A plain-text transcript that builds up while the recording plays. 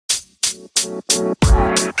Cool.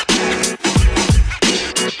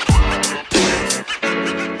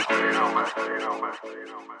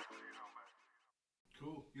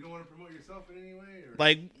 You don't want to promote yourself in any way? Or?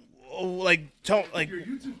 Like Your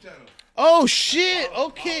YouTube channel. Oh shit!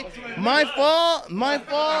 Okay, my fault. No, I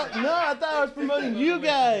thought I was promoting you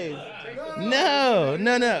guys. No. Do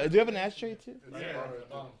you have an ashtray too?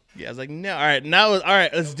 Yeah, I was like, no. All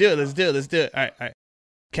right, Let's do it. All right.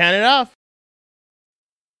 Count it off.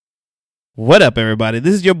 What up, everybody?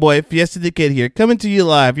 This is your boy Fiesta the Kid here, coming to you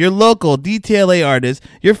live. Your local DTLA artist,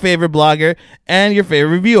 your favorite blogger, and your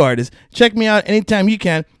favorite review artist. Check me out anytime you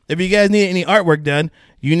can. If you guys need any artwork done,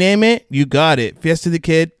 you name it, you got it. Fiesta the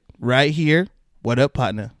Kid. Right here. What up,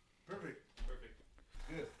 partner? Perfect.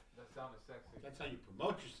 Good. That sounded sexy. That's how you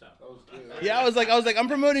promote yourself. That was good. Yeah, I was like, I'm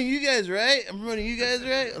promoting you guys, right?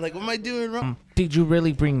 Like, what am I doing wrong? Did you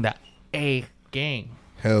really bring the A gang?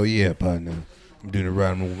 Hell yeah, partner. I'm doing it right.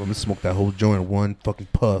 I'm gonna smoke that whole joint in one fucking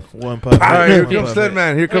puff. One puff. All right, here comes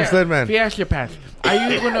Sledman. Sledman. Fiesta pants. Are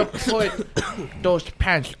you gonna put those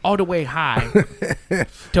pants all the way high to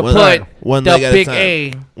put one the leg at big a time.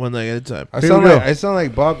 A? One leg at a time. I sound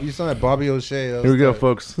like Bob. You sound like Bobby O'Shea. Here we go,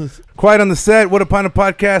 folks. Quiet on the set. What Up on the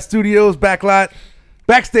Podcast Studios, backlot,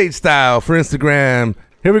 backstage style for Instagram.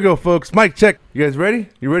 Here we go, folks. Mic check. You guys ready?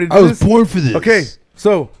 You ready to do this? I was born for this. Okay,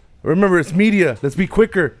 so remember, it's media. Let's be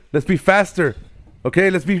quicker. Let's be faster.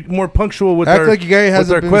 Okay, let's be more punctual with our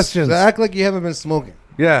questions. Act like you haven't been smoking.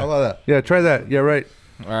 Yeah. How about that? Yeah, try that. Yeah, right.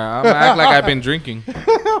 I'm gonna act like I've been drinking.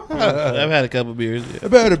 I've had a couple beers. Yeah.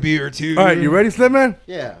 I've had a beer or two. All right, you ready, Sledman?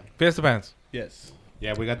 Yeah. Fiesta pants. Yes.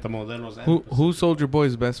 Yeah, we got the Modelos. Who sold your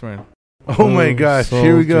boy's best friend? Oh my gosh,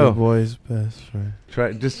 here we go. Boy's best friend.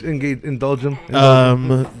 Try just indulge him.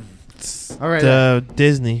 All right.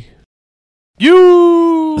 Disney.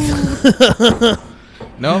 You.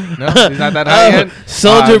 No, he's not that high end.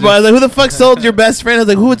 Sold your boy. Like, who the fuck sold your best friend? I was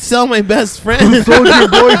like, who would sell my best friend? Who sold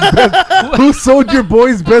your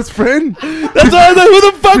boy's best friend? That's why I was like, who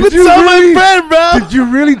the fuck would sell my friend, bro? Did you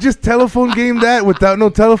really just telephone game that without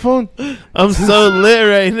no telephone? I'm so lit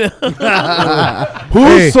right now.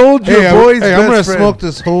 Who sold your boy's best friend? I'm gonna smoke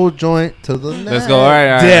this whole joint to the neck. Let's go. All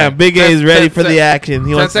right. Damn, Big A is ready for the action.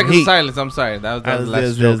 He 10 wants some seconds of heat. silence. I'm sorry. That was the last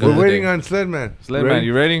this. joke. We're waiting on Sledman. Sledman,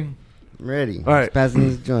 you ready? Ready. All right. He's passing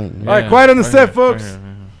his joint. All right, quiet on the set, folks.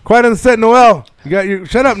 Quiet on the set, Noel. You got your.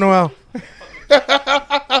 Shut up, Noel. No,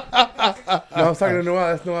 I was talking to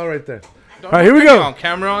Noel. That's Noel right there. All right, here we go. On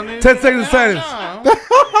camera on this. 10 seconds of silence.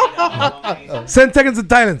 10 seconds of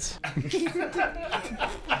silence.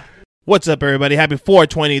 What's up, everybody? Happy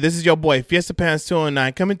 420. This is your boy, Fiesta Pants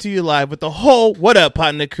 209, coming to you live with the whole What Up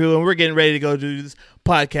Partner crew, and we're getting ready to go do this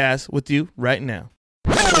podcast with you right now.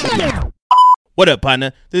 What up,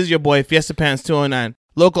 partner? This is your boy, Fiesta Pants 209,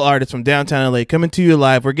 local artist from downtown LA, coming to you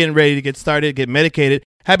live. We're getting ready to get started, get medicated.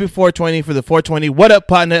 Happy 420 for the 420 What Up,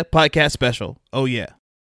 Partner podcast special. Oh, yeah.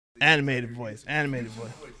 Animated voice.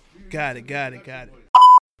 Got it.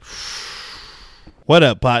 What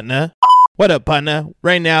up, partner? What up, partner?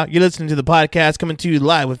 Right now, you're listening to the podcast coming to you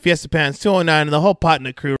live with Fiesta Pants 209 and the whole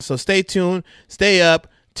partner crew. So stay tuned, stay up,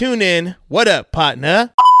 tune in. What up,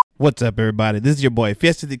 partner? What's up, everybody? This is your boy,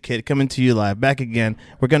 Fiesta the Kid, coming to you live, back again.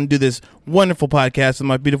 We're going to do this wonderful podcast with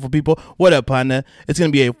my beautiful people. What up, partner? It's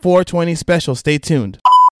going to be a 420 special. Stay tuned.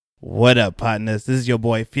 What up, partners? This is your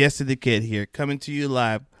boy, Fiesta the Kid here, coming to you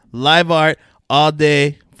live. Live art, all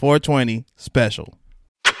day, 420 special.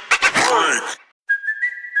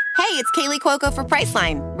 Hey, it's Kaylee Cuoco for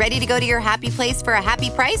Priceline. Ready to go to your happy place for a happy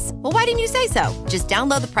price? Well, why didn't you say so? Just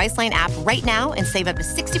download the Priceline app right now and save up to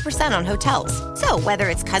 60% on hotels. So whether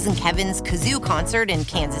it's Cousin Kevin's Kazoo Concert in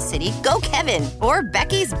Kansas City, go Kevin, or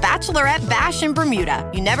Becky's Bachelorette Bash in Bermuda,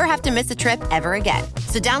 you never have to miss a trip ever again.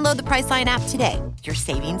 So download the Priceline app today. Your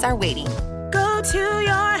savings are waiting. Go to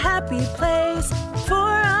your happy place for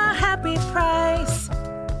a happy price.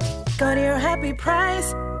 Go to your happy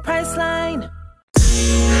price, Priceline.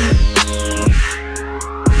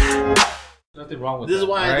 Nothing wrong with This is that.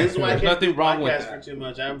 why I can't nothing do wrong with podcasts that. for too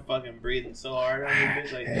much. I'm fucking breathing so hard.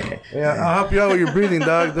 Yeah, I'll help you out with your breathing,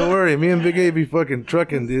 dog. Don't worry. Me and Big A be fucking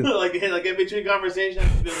trucking, dude. like in between conversations,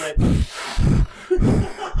 like.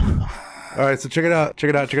 All right, so check it out,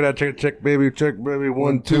 baby. Check, baby.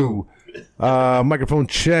 1, 2. Microphone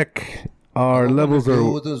check. Our levels are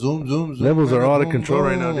with the zoom, levels are out of boom, control boom.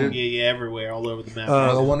 right now, dude. Yeah, everywhere, all over the map.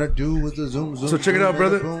 All I want to do with the zoom. So check it out,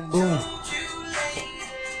 brother. Boom, boom.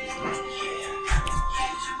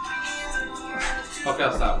 Okay,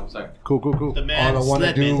 I'll stop. I'm sorry. Cool. The man, All I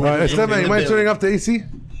wanna do- All right, Sledman, you mind turning off the AC?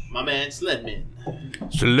 My man, Sledman.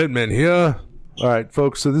 Sledman here. All right,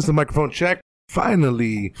 folks. So this is a microphone check.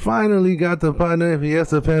 Finally got the partner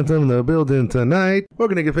Fiesta Phantom in the building tonight. We're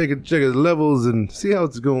gonna check his levels and see how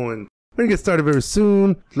it's going. We're gonna get started very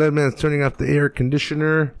soon. Sledman's turning off the air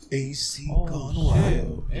conditioner. AC gone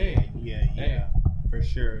wild. Yeah, for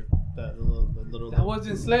sure. The little. That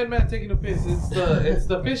wasn't Sledman taking a piss. It's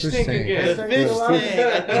the fish tank again. The fish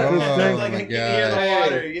tank. Oh Like my I can hear the god.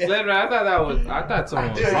 water. Yeah. Sledman, I thought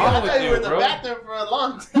someone was Dude, wrong I with thought you were you, in the bro. bathroom for a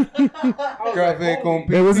long time. Graphic on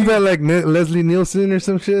Hey, wasn't that like Leslie Nielsen or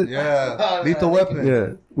some shit? Yeah. Lethal Weapon.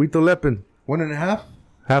 Yeah. Lethal Weapon. 1.5.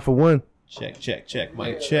 Half of one. Check.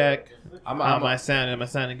 Mic check. Am I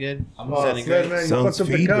sounding good? I'm sounding Sledman, great. you Sounds fucked up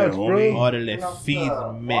the feedback, couch, bro. Orderly feed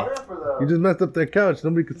me. You just messed up that couch.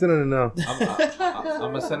 Nobody can sit on it now. I'm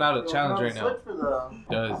gonna send out a challenge right now.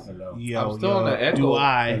 Does Yo, I'm still on the echo. Do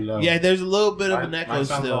I? Yeah, there's a little bit of an echo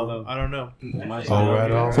still. I don't know. All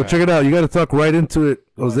right. So check it out. You got to talk right into it,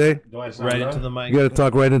 Jose. Right into the mic. You got to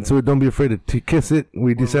talk right into it. Don't be afraid to kiss it.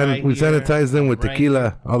 We right sanitize them with Right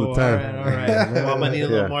tequila all the All time. right. Well, I'm gonna need a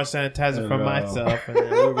little Yeah. more sanitizer for myself, and then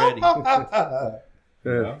we're ready.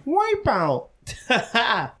 Yeah. Wipe out.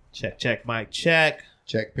 check, mic check.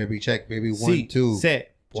 Check, baby. 1, See, 2.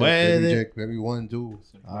 set. Check, Puede. check, baby. 1, 2.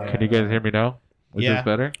 Can you guys hear me now? Is Yeah. this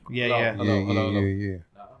better? Yeah. Yeah.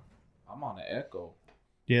 I'm on an echo.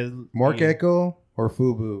 Yeah. Mark yeah. Echo or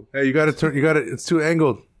Fubu? Hey, you got to turn. You got to. It's too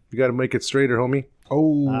angled. You got to make it straighter, homie.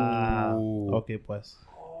 Oh. Okay, pues.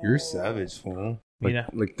 You're savage, fool. Mira,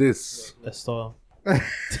 Like this. esto. You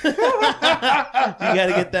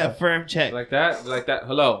gotta get that firm check. Like that?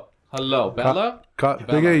 Hello, Bella.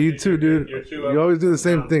 Big A, you too, dude. You always do the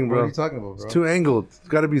same thing, What are bro. you talking about, bro? It's too angled. It's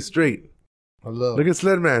got to be straight. Hello. Look at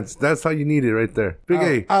Sledman's. That's how you need it right there.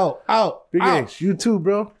 Big A. Out. Big A. You too,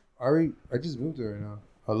 bro. I just moved it right now.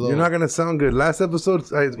 Hello. You're not going to sound good. Last episode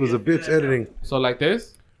was a bitch editing. So like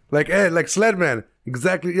this? Like Sledman.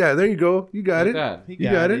 Exactly. Yeah, there you go. You got Like it. that. He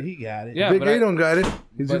You got it. He got it. Yeah, Big but A I- don't got it.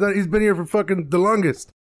 He's been here for fucking the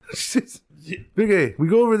longest. Shit. Big A, we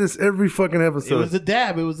go over this every fucking It episode. was a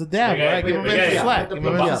dab. Right? Give him the slack. Give him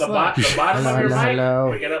the slack. The bottom of your mic,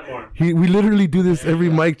 Hello. pick it up more. We literally do this every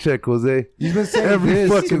mic check, Jose. You've been saying Every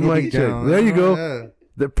this fucking to me mic check. down. There you go. Yeah.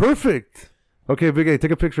 They're perfect. Okay, Big A, take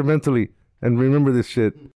a picture mentally and remember this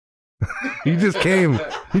shit. He just came.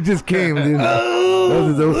 He just came, dude. That was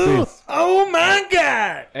his own face. Oh my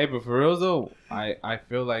god! Hey, but for real though, I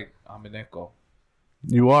feel like I'm an echo.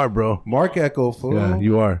 You are, bro. Mark Echo, fool. Yeah,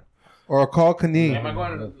 you are. Or call Kaneem. Am I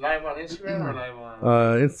going live on Instagram or live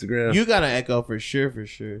on? Instagram. You got an echo for sure.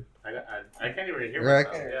 I can't even hear Right.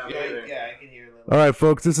 myself. I can hear a little. All right,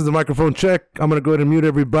 folks, this is the microphone check. I'm going to go ahead and mute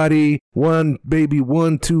everybody. 1,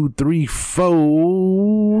 2, 3,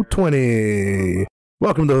 4, 20.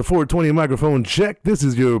 Welcome to the 420 microphone check. This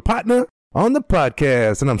is your partner on the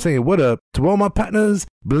podcast. And I'm saying what up to all my partners,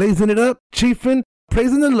 blazing it up, chiefing,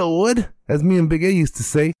 praising the Lord, as me and Big A used to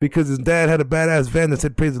say, because his dad had a badass van that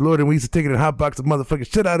said praise the Lord, and we used to take it and hotbox the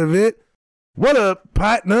motherfucking shit out of it. What up,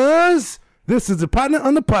 partners? This is the partner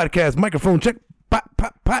on the podcast. Microphone check.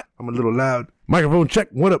 Pot. I'm a little loud. Microphone check.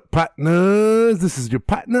 What up, partners? This is your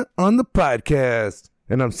partner on the podcast.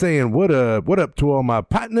 And I'm saying what up? What up to all my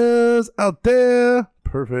partners out there?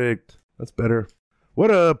 Perfect. That's better.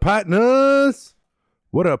 What up, partners?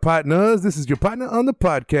 What up, partners? This is your partner on the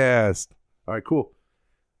podcast. All right, cool.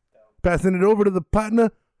 Passing it over to the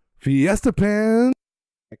partner, Fiesta Pan.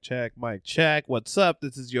 Mic check. What's up?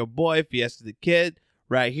 This is your boy, Fiesta the Kid,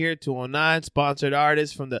 right here, 209, sponsored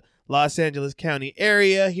artist from the Los Angeles County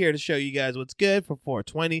area, here to show you guys what's good for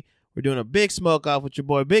 420. We're doing a big smoke off with your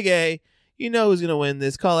boy, Big A. You know who's going to win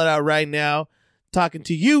this. Call it out right now. Talking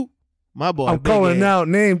to you, my boy, I'm Big calling A. out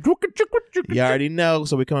name. You already know.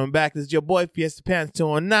 So we're coming back. This is your boy, Fiesta Pants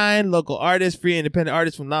 209, local artist, free independent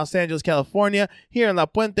artist from Los Angeles, California, here in La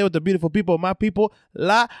Puente with the beautiful people, my people.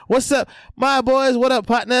 What's up, my boys? What up,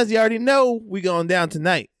 partners? You already know we going down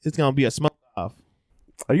tonight. It's going to be a smoke off.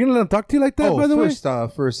 Are you going to let him talk to you like that, by the way?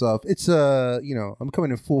 First off, it's I'm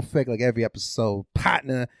coming in full effect like every episode.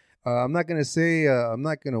 Partner. I'm not gonna say I'm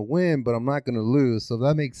not gonna win, but I'm not gonna lose. So if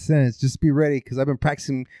that makes sense, just be ready because I've been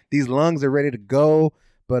practicing. These lungs are ready to go.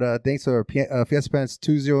 But thanks to Fiesta Pants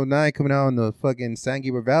 209 coming out in the fucking San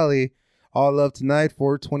Gabriel Valley. All love tonight.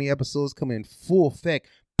 420 episodes coming in full effect.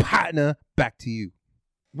 Partner, back to you.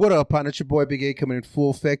 What up, partner? It's your boy Big A coming in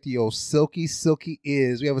full effect. Yo, Silky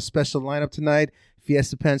is. We have a special lineup tonight.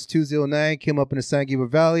 Fiesta Pants 209 came up in the San Gabriel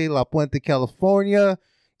Valley, La Puente, California,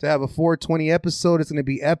 to have a 420 episode. It's going to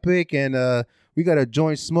be epic. And we got a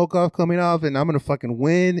joint smoke off coming off, and I'm going to fucking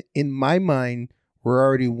win. In my mind, we're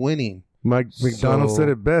already winning. Mike McDonald So- said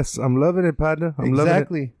it best. I'm loving it, partner. I'm loving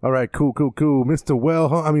Exactly. it. All right, cool. Mr.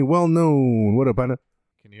 Well known. What up, partner?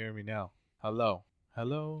 Can you hear me now? Hello.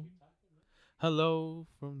 Hello. Hello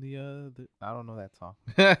from the other. I don't know that song.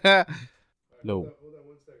 Hello.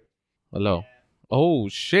 Hello. Oh,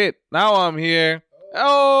 shit. Now I'm here.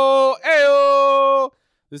 Oh, ayo.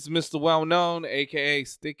 This is Mr. Well Known, a.k.a.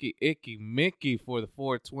 Sticky Icky Mickey for the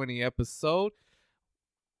 420 episode.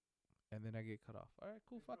 And then I get cut off. All right,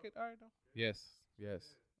 cool. Fuck it. All right. No. Yes.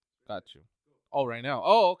 Got you. Oh, right now.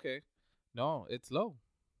 Oh, okay. No, it's low.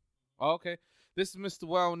 Oh, okay. This is Mr.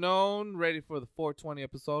 Well Known, ready for the 420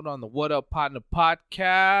 episode on the What Up Partner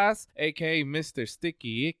podcast, a.k.a. Mr.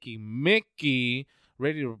 Sticky Icky Mickey,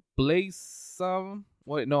 ready to blaze some.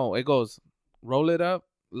 Wait, no, it goes roll it up,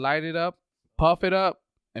 light it up, puff it up,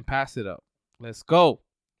 and pass it up. Let's go.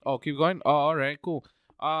 Oh, keep going? Oh, all right, cool.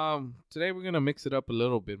 Today we're going to mix it up a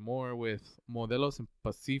little bit more with Modelos and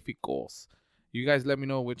Pacificos. You guys let me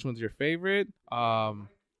know which one's your favorite.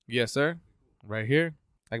 Yes, sir. Right here.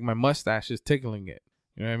 Like my mustache is tickling it.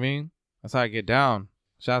 You know what I mean? That's how I get down.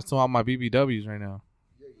 Shouts to all my BBWs right now.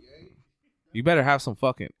 You better have some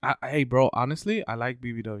fucking... hey, bro, honestly, I like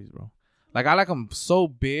BBWs, bro. Like, I like them so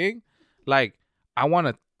big. Like, I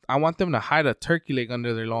want them to hide a turkey leg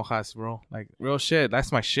under their lonjas, bro. Like, real shit.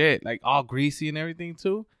 That's my shit. Like, all greasy and everything,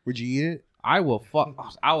 too. Would you eat it? I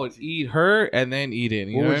would eat her and then eat it.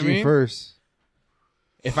 You know what I mean? What would you eat first?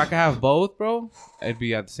 If I could have both, bro, it'd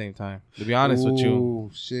be at the same time. To be honest with you.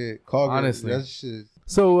 Oh, shit. Honestly. That shit.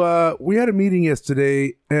 So we had a meeting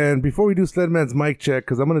yesterday, and before we do Sledman's mic check,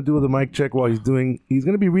 because I'm going to do the mic check while he's going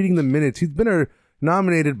to be reading the minutes. He's been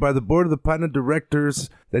nominated by the board of the Partner Directors,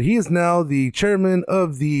 that he is now the chairman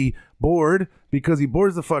of the board because he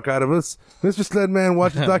bores the fuck out of us. Mr. Sledman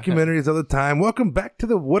watches documentaries all the time. Welcome back to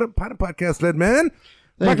the What Up Partner podcast, Sledman.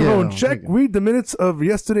 Microphone check. Read the minutes of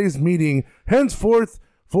yesterday's meeting. Henceforth,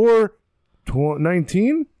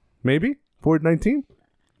 4/19, maybe 4/19.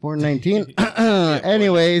 419.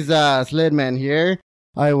 Anyways, Sledman here.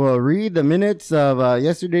 I will read the minutes of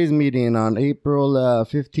yesterday's meeting on April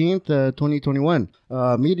 15th, 2021.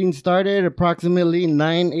 Meeting started approximately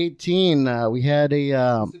 9:18. We had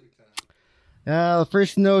a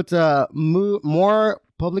first note, more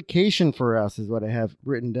publication for us is what I have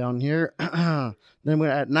written down here. Then we're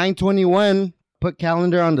at 9:21. Put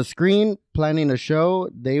calendar on the screen. Planning a show.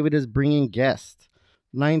 David is bringing guests.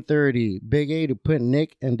 9:30. Big A to put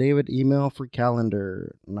Nick and David email for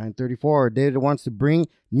calendar. 9:34. David wants to bring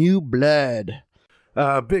new blood.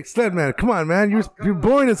 Big Sledman, come on, man. You're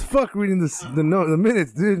boring as fuck reading the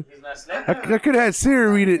minutes, dude. I could have had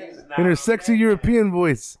Siri read it in her sexy European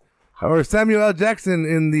voice, or Samuel L. Jackson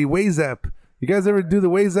in the Waze app. You guys ever do the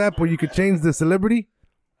Waze app where you could change the celebrity?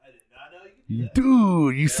 I did not know you could do that.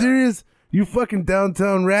 Dude, you serious? You fucking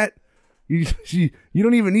downtown rat. You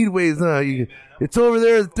don't even need Waze, huh? It's over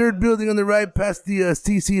there, the third building on the right, past the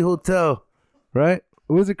CC Hotel, right?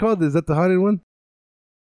 What is it called? Is that the haunted one?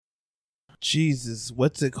 Jesus,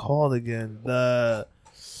 what's it called again?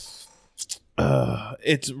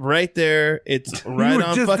 It's right there. It's right you were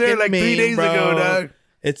on just fucking there like Main, 3 days bro. ago, dog.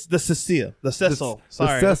 It's the Cecil. The Cecil. The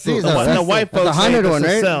Sorry. Cecil. The white folks the haunted say one, the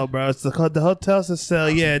right? Cecil, bro. It's called the Hotel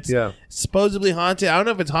Cecil. Yeah, it's supposedly haunted. I don't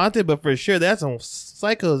know if it's haunted, but for sure, there's some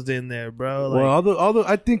psychos in there, bro. Like, Well, although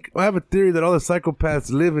I think I have a theory that all the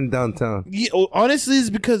psychopaths live in downtown. yeah, honestly,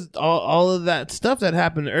 it's because all of that stuff that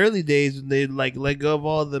happened in the early days when they like let go of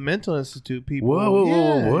all the mental institute people. Whoa,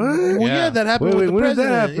 yeah. what? Well, yeah, that happened with the when did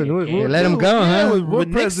president. that happen? They let him go, Yeah, huh? with What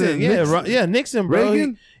Nixon. president? Yeah, Nixon, bro.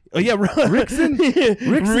 Reagan? Rickson?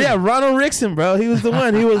 Yeah, Ronald Rickson, bro. He was the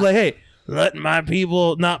one. He was like, hey, let my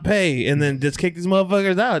people not pay, and then just kick these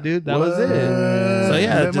motherfuckers out, dude. That was it. So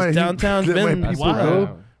yeah, Let my- downtown's let my been people wild.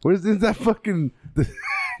 go? Where's that fucking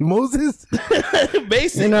Moses?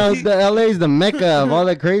 Basically, You know, the LA is the mecca of all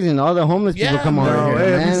that crazy and all the homeless people Yeah, come over bro. here.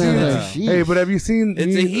 Hey, have you seen Man, it? like, sheesh. Hey, but have you seen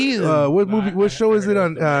It's a heathen. what movie? What show is it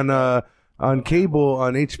on cable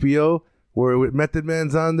on HBO where Method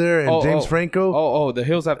Man's on there and James Franco? Oh, The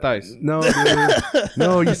Hills Have Thighs. No, dude.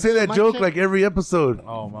 No, you say that joke like every episode.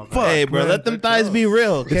 Oh, my Fuck, hey, bro, man. let them thighs be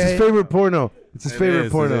real. It's his Okay, favorite porno. It's his favorite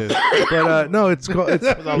is, porno. it But no, it's called. It's,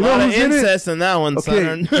 a lot of incest in that one, Okay,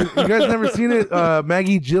 son. you guys never seen it?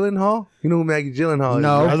 Maggie Gyllenhaal. You know who Maggie Gyllenhaal is?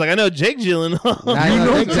 No. I was like, I know Jake Gyllenhaal. I You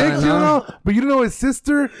know think Jake so, huh? Gyllenhaal, but you don't know his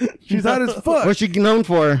sister. She's hot as fuck. What's she known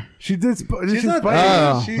for? She did. She's not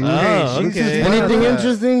Oh. She, Oh, she's okay. just Anything one of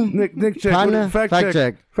interesting? Nick, check. Partner? What, fact Fact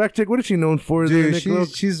check. Fact check. What is she known for? Dude, Nick Loke?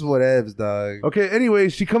 she's whatevs, dog. Okay, anyway,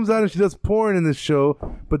 she comes out and she does porn in this show,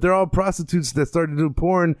 but they're all prostitutes that started to do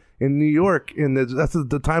porn in New York, and that's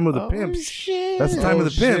the time of the pimps. Shit. That's the time of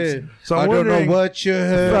the pimps. Shit. So I'm I don't know wondering, what you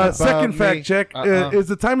heard about second me. fact check is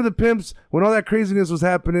the time of the pimps when all that craziness was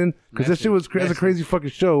happening because that shit was a crazy fucking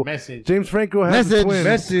show. Message. James Franco has a twin.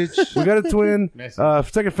 Message. We got a twin.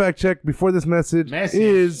 Message. Second fact check before this message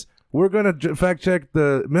is we're gonna fact check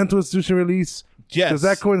the mental institution release. Yes. Does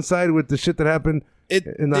that coincide with the shit that happened?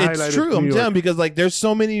 In the highlight It's of true. New I'm York? telling you, because like there's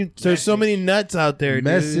so many nuts out there. Dude.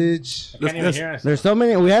 Message. Can't even hear us. There's so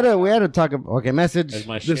many. We had to talk about. Okay, message. Is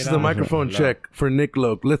my This shit is the on? microphone check for Nick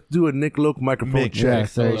Loke. Let's do a Nick Loke microphone Mick, check.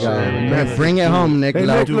 Yes, there you go. Message. Bring it home, Nick. Hey,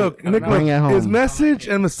 Loke. Nick Bring it Loke, home. is message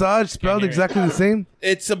and massage spelled exactly the same?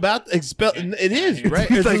 It's about it is right.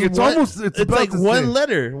 It's like- just it's almost- it's about like the one same.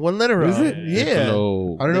 letter. Is off. it? Yeah.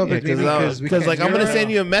 Hello. I don't know if it's Because like I'm gonna send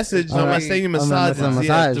you a message. I'm gonna send you a I'm gonna massage. send a and see,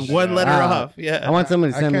 yeah, it's massage. one letter Ah. off. Yeah. I want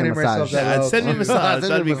somebody to I send me can't a hear myself massage. that Yeah, loud. send me a massage.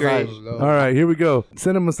 Send That'd me be a great. massage. All right, here we go.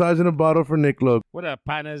 Send a massage in a bottle for Nick Loke. What up,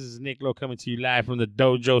 partners? This is Nick Lowe coming to you live from the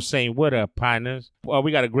dojo saying, what up, partners? Well,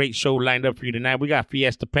 we got a great show lined up for you tonight. We got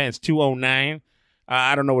Fiesta Pants 209.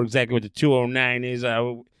 I don't know exactly what the 209 is.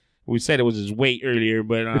 We said it was his weight earlier,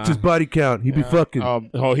 but... It's his body count. He be fucking.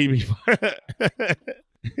 He be...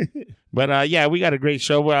 But yeah, we got a great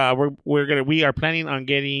show. We are planning on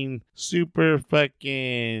getting super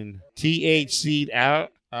fucking THC'd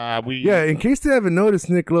out. Yeah, in case they haven't noticed,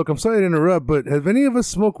 Nick, look, I'm sorry to interrupt, but have any of us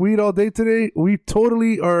smoked weed all day today? We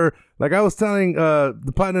totally are, like I was telling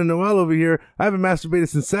the partner Noel over here, I haven't masturbated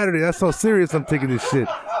since Saturday. That's how serious I'm taking this shit.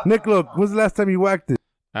 Nick, look, when's the last time you whacked it?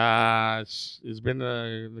 It's been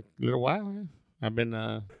a little while. Man. I've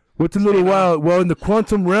been What's a little while? Well, in the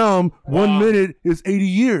quantum realm, 1 minute is 80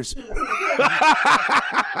 years.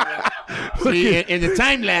 See, in the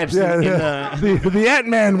time lapse, Yeah, the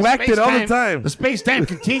Ant-Man whacked it all the time. The space-time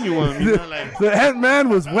continuum. You know, like, The Ant-Man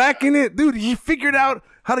was whacking it. Dude, he figured out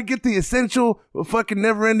how to get the essential fucking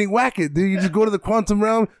never-ending whack it. Dude, you just go to the quantum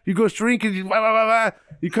realm, you go shrink, and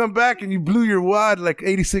you come back and you blew your wad like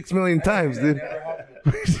 86 million times, dude.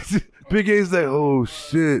 Big A's like, oh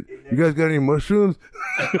shit, you guys got any mushrooms?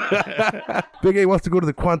 Big A wants to go to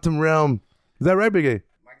the quantum realm. Is that right, Big A?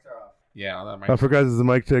 Yeah, I forgot this is a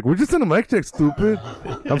mic check. We're just in a mic check, stupid.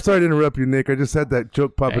 I'm sorry to interrupt you, Nick. I just had that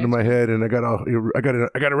joke pop into my head, and I got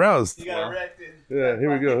aroused. You got erected. Yeah,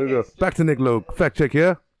 here we go. Back to Nick Lowe. Fact check,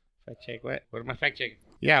 yeah? fact check what? What am I fact checking?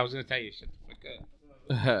 Yeah, I was gonna tell you. Shut the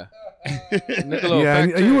fuck up. Niccolo, Yeah,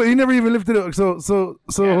 fact check. you never even lifted it. So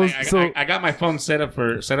I got my phone set up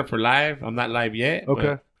for live. I'm not live yet. but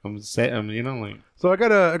Okay. I'm set. You know, like So I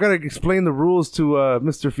gotta explain the rules to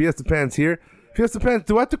Mr. Fiesta Pants here. Fiesta Pants,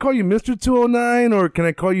 do I have to call you Mr. 209 or can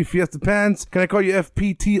I call you Fiesta Pants? Can I call you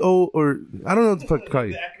FPTO or I don't know what the fuck to call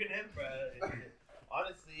you.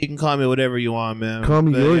 Honestly, you can call me whatever you want, man. Call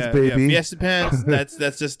me yours, yeah, baby. Yeah. Fiesta Pants.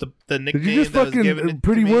 That's just the nickname. Did you just that was given fucking to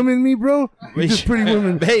pretty me. woman me, bro? You just pretty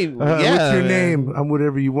woman. Hey, What's yeah, your man. name? I'm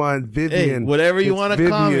whatever you want. Vivian. Hey, whatever you It's want to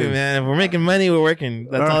call me, Vivian. man. If we're making money, we're working.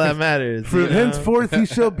 That's all All right. that matters. For you know? henceforth, he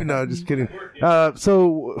shall be. No, just kidding.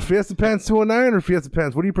 So Fiesta Pants 209 or Fiesta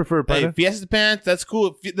Pants? What do you prefer, Hey, partner? Fiesta Pants, that's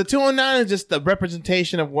cool. The 209 is just the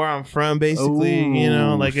representation of where I'm from, basically. Oh, you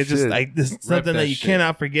know, like it's just shit. like this is something that that you shit.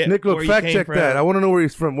 cannot forget. Nick, look, where you fact came check from. that. I want to know where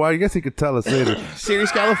he's from. Well, I guess he could tell us later.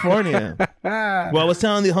 Sirius, California. Well, I was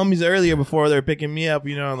telling the homies earlier before they were picking me up.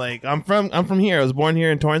 You know, like I'm from here. I was born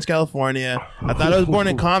here in Torrance, California. I thought I was born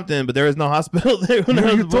in Compton, but there was no hospital there when I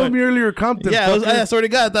was You born. told me earlier, Compton. Yeah, fucker. I swear to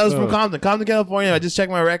God, I thought I was from Compton, California. I just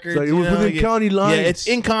checked my records. So it was within county lines. Yeah, it's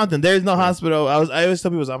in Compton. There's no hospital. I always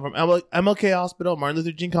tell people I'm from MLK Hospital, Martin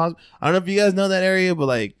Luther King Hospital. I don't know if you guys know that area, but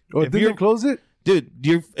like, Oh, if didn't you're they close it? dude,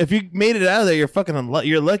 if you made it out of there, you're fucking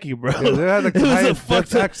you're lucky, bro. Yeah, they had like It the was a highest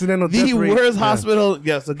fucked up- accidental the death rate. worst Yeah. hospital.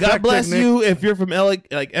 Yeah, so God Fact bless check, Nick. you if you're from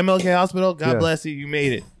MLK Hospital. God Yeah. bless you. You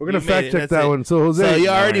made it. We're gonna You fact made it. check That's that it. one. So Jose, So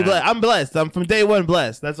you're already blessed. I'm blessed. I'm from day one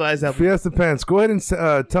blessed. That's why I said. Fiesta Pants, go ahead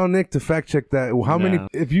and tell Nick to fact check that. How many? No.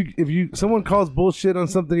 If you someone calls bullshit on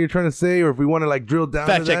something you're trying to say, or if we want to like drill down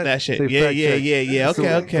Fact to check that shit. say Yeah, fact yeah, check. yeah. Okay,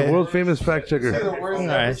 So, okay. The world famous fact checker. All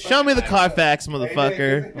right, show me the Carfax,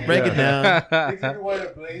 motherfucker. Break it down.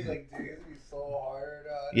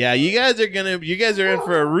 Yeah, you guys are in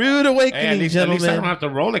for a rude awakening, Hey, at least I don't gentlemen. have to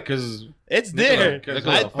roll it because It's there.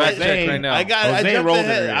 Nicola, fact check right now. I Jose jumped rolled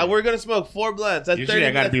ahead. it already. We're gonna smoke 4 blunts. That's Usually 30,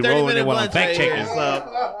 I gotta that's be 30 rolling minute it while I'm blunts right fact here. checking.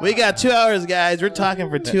 So we got 2 hours, guys. We're talking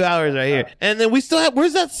for 2 hours right here, and then we still have.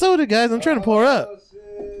 Where's that soda, guys? I'm trying to pour up.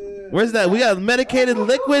 Where's that? We got medicated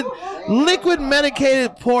liquid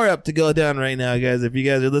medicated pour up to go down right now, guys. If you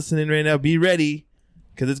guys are listening right now, be ready.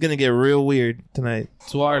 Because it's going to get real weird tonight.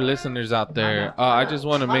 To our listeners out there, I just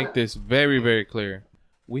want to make this very, very clear.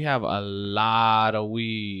 We have a lot of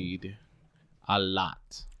weed. A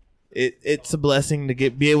lot. it's a blessing to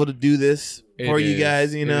be able to do this for you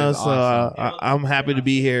guys. You know, so awesome. I'm happy to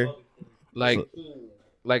be here.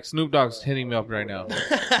 Like Snoop Dogg's hitting me up right now.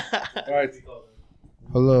 All right.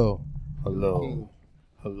 Hello.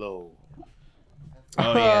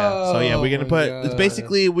 Oh yeah. So yeah, we're gonna put. It's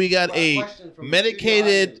basically we got a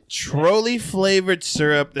medicated trolley flavored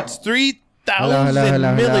syrup that's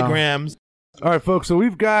 3,000 milligrams. All right, folks. So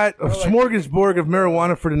we've got a smorgasbord of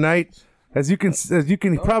marijuana for tonight. As you can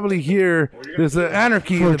probably hear, there's an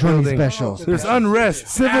anarchy in the 420 building. specials. There's unrest,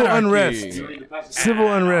 civil unrest.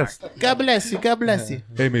 God bless you. God bless you.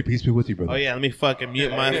 Hey, may peace be with you, brother. Oh yeah, let me fucking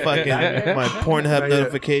mute my Pornhub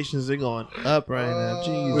notifications. They're going up right now.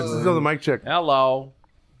 Jesus. This is another mic check. Hello.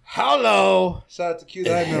 Hello. Shout out to Q.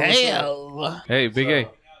 Hey. Hey, Big A.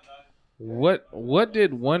 What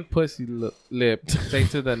did one pussy lip say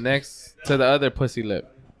to the other pussy lip?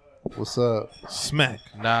 What's up? Smack.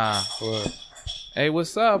 Nah. What? Hey,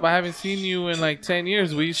 what's up? I haven't seen you in like 10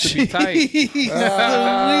 years. We used to be tight.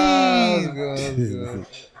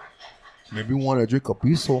 Maybe you want to drink a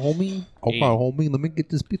piso, homie? Okay, homie. Let me get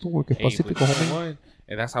this piso working. Pacifico, homie.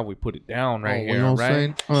 And that's how we put it down right You here, know what I'm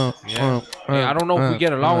right? saying? Hey, I don't know if we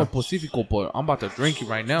get along with Pacifico, but I'm about to drink it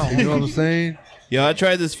right now. You know what I'm saying? Yo, I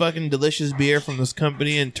tried this fucking delicious beer from this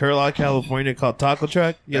company in Turlock, California called Taco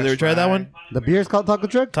Truck. You guys ever tried that one? The beer's called Taco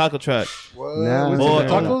Truck? Taco Truck. Nah. Boy,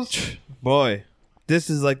 tacos? boy, this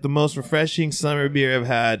is like the most refreshing summer beer I've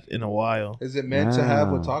had in a while. Is it meant to have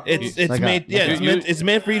with tacos? It's Like made it's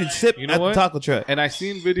meant for you to sip You know at what? the Taco Truck. And I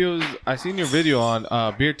seen your video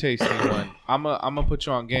on beer tasting one. I'm gonna put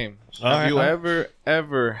you on game. Have you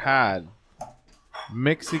ever had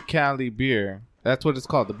Mexicali beer? That's what it's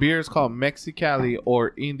called. The beer is called Mexicali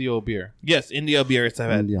or Indio beer. Yes, Indio beers I've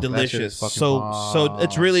had. Indio. That shit Delicious. is fucking So bomb.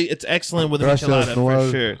 it's excellent with a Gracias, michelada Noel.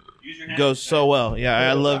 for sure. Goes so well. Yeah,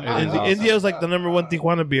 I love Awesome. Indio's like the #1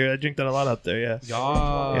 Tijuana beer. I drink that a lot out there. Yeah.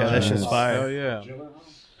 Yeah, that shit's fire. Hell yeah.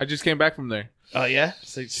 I just came back from there. Oh yeah.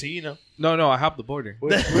 So see, you know. No, I hopped the border.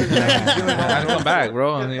 I had to come back,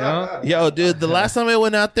 bro. You know? Yo, dude, the last time I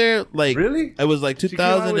went out there, like, Really? it was like She came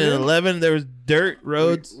out with 2011. There was dirt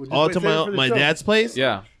roads Would you all play to Save for the my show? dad's place.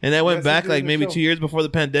 Yeah. And I went Yes, back you did like the maybe show. 2 years before the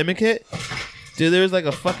pandemic hit. Dude, there was like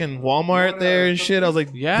a fucking Walmart there and shit. I was like,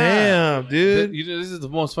 Yeah. damn, dude. This is the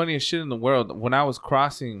most funniest shit in the world. When I was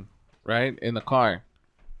crossing, right, in the car,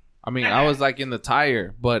 I mean, I was like in the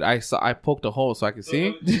tire, but I poked a hole so I could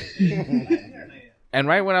see. And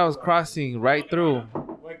right when I was crossing right through,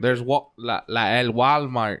 there's El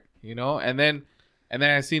Walmart, you know, and then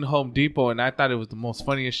I seen Home Depot, and I thought it was the most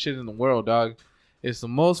funniest shit in the world, dog. It's the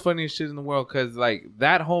most funniest shit in the world because like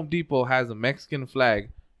that Home Depot has a Mexican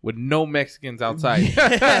flag with no Mexicans outside.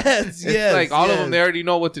 Yes, It's like all of them, they already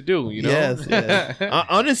know what to do, you know? Yes.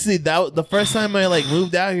 Honestly, that the first time I like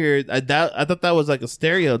moved out here, I thought that was like a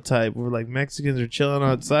stereotype where like Mexicans are chilling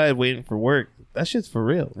outside waiting for work. That shit's for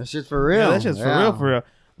real. That shit's for real. Yeah, that shit's for real.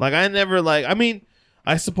 Like I never like. I mean,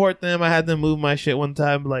 I support them. I had them move my shit one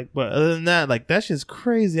time. Like, but other than that, like that shit's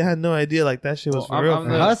crazy. I had no idea like that shit was for real.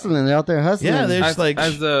 They're hustling. They're out there hustling. Yeah, there's like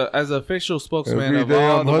as the official spokesman Every of day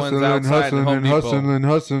all I'm the ones outside the Home Depot.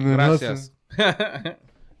 hustling. Gracias. yeah,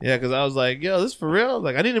 because I was like, yo, this for real.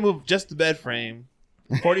 Like I need to move just the bed frame.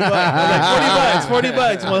 $40. I was like,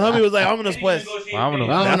 $40. My homie was like, "Vámonos pues."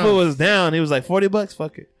 That fool was down. He was like, $40.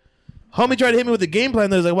 Fuck it. Homie tried to hit me with a game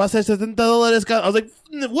plan. He was like, "What's that? $70?" I was like,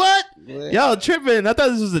 "What? Y'all tripping? I thought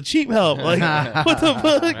this was a cheap help. Like, what the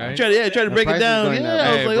fuck?" Right? Tried to break it down. Yeah,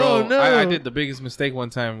 I was like, "Oh no!" I did the biggest mistake one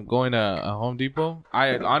time going to a Home Depot.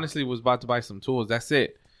 I honestly was about to buy some tools. That's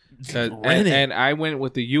it. And I went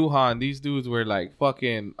with the U-Haul, and these dudes were like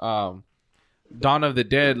fucking Dawn of the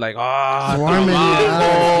Dead, like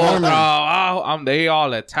they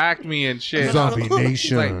all attacked me and shit. Zombie It's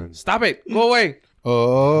Nation. like, stop it, go away. They're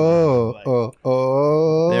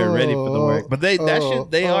ready for the work, but they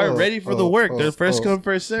are ready for the work. They're first come,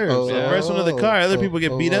 first serve. So the first one to the car, other people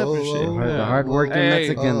get beat up and shit. The hardworking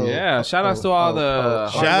Mexican. Yeah, shout outs to all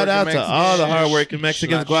the Shout out to all the hardworking hardworking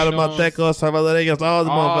Mexicans, Latinos. Guatemaltecos, Salvadoreños, all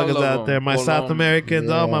the All motherfuckers of out them. there. My South Colom- Americans,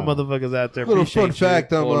 all my motherfuckers out there. Little Appreciate fun you.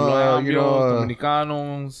 fact,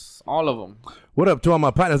 Dominicanos, all of them. What up to all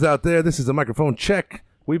my partners out there? This is a microphone check.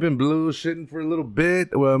 We've been blue shitting for a little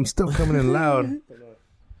bit. Well, I'm still coming in loud.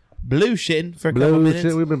 Blue shitting for a couple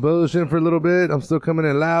minutes. We've been bullshitting for a little bit. I'm still coming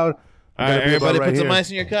in loud. All right, everybody put some here. ice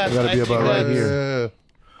in your cups. We gotta be Ice in about your right cups. here.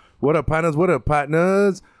 What up, partners? What up,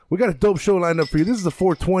 partners? We got a dope show lined up for you. This is a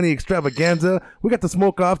 420 extravaganza. We got the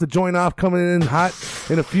smoke off, the joint off coming in hot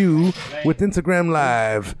in a few with Instagram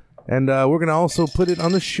Live. And we're going to also put it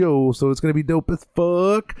on the show, so it's going to be dope as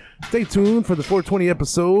fuck. Stay tuned for the 420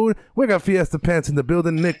 episode. We got Fiesta Pants in the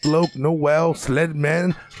building. Nick Loke, Noel,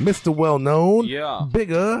 Sledman, Mr. Well-Known, Yeah.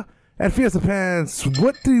 Bigger, and Fiesta Pants.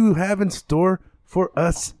 What do you have in store for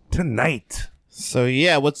us tonight? So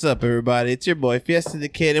yeah, what's up, everybody? It's your boy Fiesta the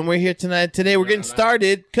Kid, and we're here tonight. Today we're getting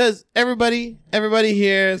started because everybody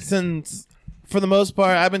here, since for the most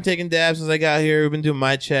part, I've been taking dabs since I got here. We've been doing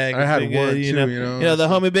my check. I had It's been one, good, too, you know. The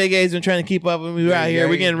homie Big A's been trying to keep up with me out here.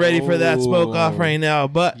 We're getting ready for that smoke off right now.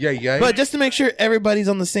 But but just to make sure everybody's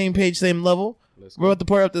on the same page, same level, we're about to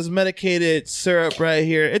pour up this medicated syrup right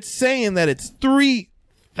here. It's saying that it's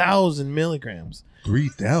 3,000 milligrams.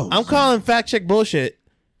 3,000. I'm calling fact check bullshit,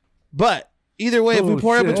 but either way, if we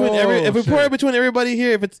pour it between it between everybody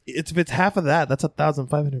here, if it's half of that, that's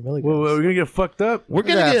 1,500 milligrams. Well, we're gonna get fucked up. We're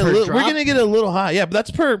gonna get a little high. Yeah, but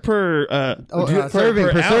that's per serving.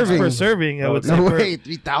 I would say. No way,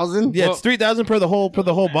 3,000. Yeah, it's 3,000 per the whole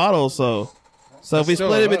bottle. So if we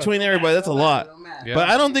split it between everybody, that's a lot. Yeah. But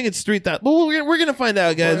I don't think it's 3,000. But we're gonna find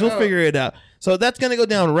out, guys. We'll figure it out. So that's gonna go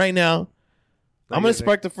down right now. I'm gonna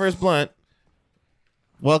spark the first blunt.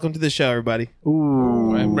 Welcome to the show, everybody.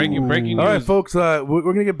 Ooh. Right, breaking news. All right, folks, we're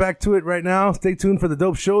going to get back to it right now. Stay tuned for the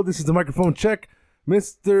dope show. This is the microphone check.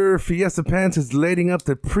 Mr. Fiesta Pants is lighting up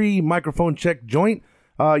the pre-microphone check joint.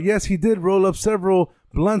 Yes, he did roll up several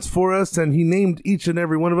blunts for us, and he named each and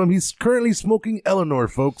every one of them. He's currently smoking Eleanor,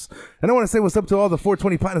 folks. And I want to say what's up to all the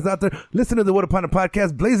 420 partners out there. Listen to the What a Partner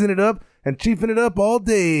podcast, blazing it up and chiefing it up all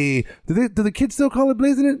day. Do the kids still call it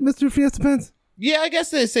blazing it, Mr. Fiesta Pants? Yeah, I guess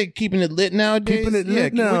they say keeping it lit nowadays. Keeping it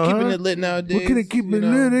lit now, we're keeping huh? it lit nowadays. We're gonna keep it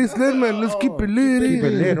lit, Sledman. Let's keep it lit. Keep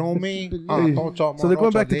it lit, homie. So they're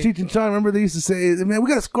going back to Cheech and Chong. Remember they used to say, "Man, we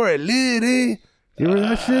gotta score it lit, eh?" You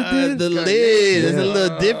remember that shit, dude? The lid is a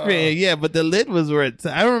little different, yeah. But the lid was where it's.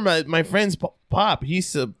 I remember my friend's pop. He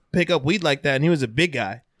used to pick up weed like that, and he was a big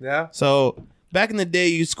guy. Yeah. So back in the day,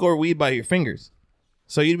 you score weed by your fingers.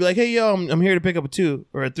 So you'd be like, "Hey, yo, I'm here to pick up a 2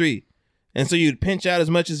 or a 3." And so you'd pinch out as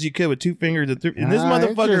much as you could with 2 fingers. And this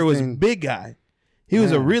motherfucker was big guy. He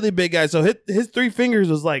was a really big guy. So his 3 fingers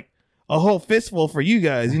was like a whole fistful for you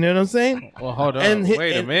guys. You know what I'm saying? Well, hold on.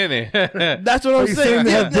 Wait a minute. That's what I'm saying.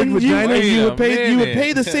 You would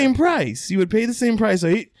pay the same price. You would pay the same price.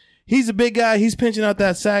 So he's a big guy. He's pinching out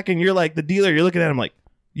that sack, and you're like the dealer. You're looking at him like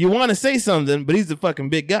you want to say something, but he's a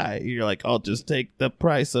fucking big guy. You're like, I'll just take the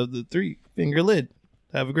price of the 3-finger lid.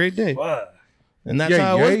 Have a great day. And that's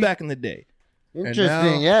how it was back in the day.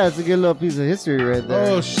 Interesting. Yeah, it's a good little piece of history right there.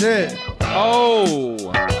 Oh, shit. Oh.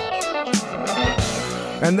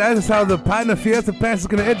 And that is how the Partner Fiesta Pants is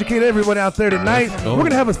going to educate everyone out there tonight. We're going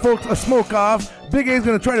to have a smoke off. Big A's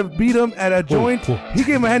going to try to beat him at a joint. He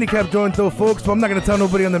gave him a handicap joint, though, folks, so I'm not going to tell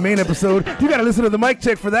nobody on the main episode. You got to listen to the mic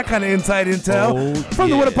check for that kind of inside intel. From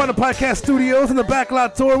the What a Partner podcast studios and the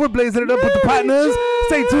Backlot Tour, we're blazing it up with the partners.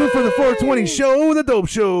 Stay tuned for the 420 show, the dope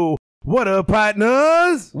show. What up,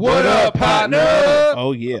 partners? What up, partner?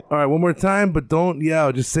 Oh, yeah. All right, one more time, but don't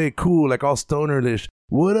yell. Just say it cool, like all stoner-ish.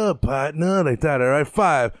 What up, partner? Like that, all right?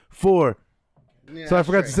 5, 4. Yeah, so I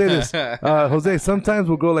forgot to say this. Jose, sometimes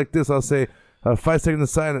we'll go like this. I'll say 5 seconds of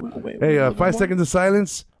silence. Hey, 5 seconds of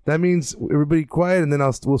silence. That means everybody quiet, and then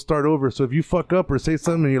we'll start over. So if you fuck up or say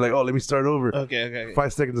something, and you're like, oh, let me start over. Okay.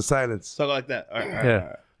 5 seconds of silence. So like that. All right.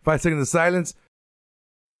 Yeah. 5 seconds of silence.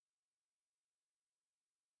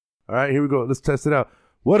 All right, here we go. Let's test it out.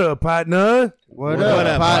 What up, partner? What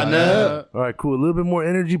up, partner? All right, cool. A little bit more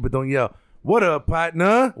energy, but don't yell. What up,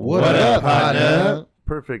 partner? What up, partner?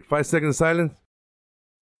 Perfect. 5 seconds of silence.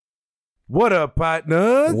 What up,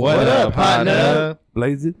 partner? What up, partner?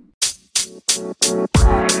 Blaze it.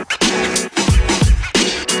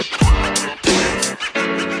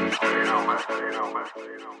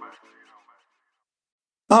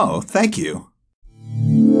 Oh, thank you.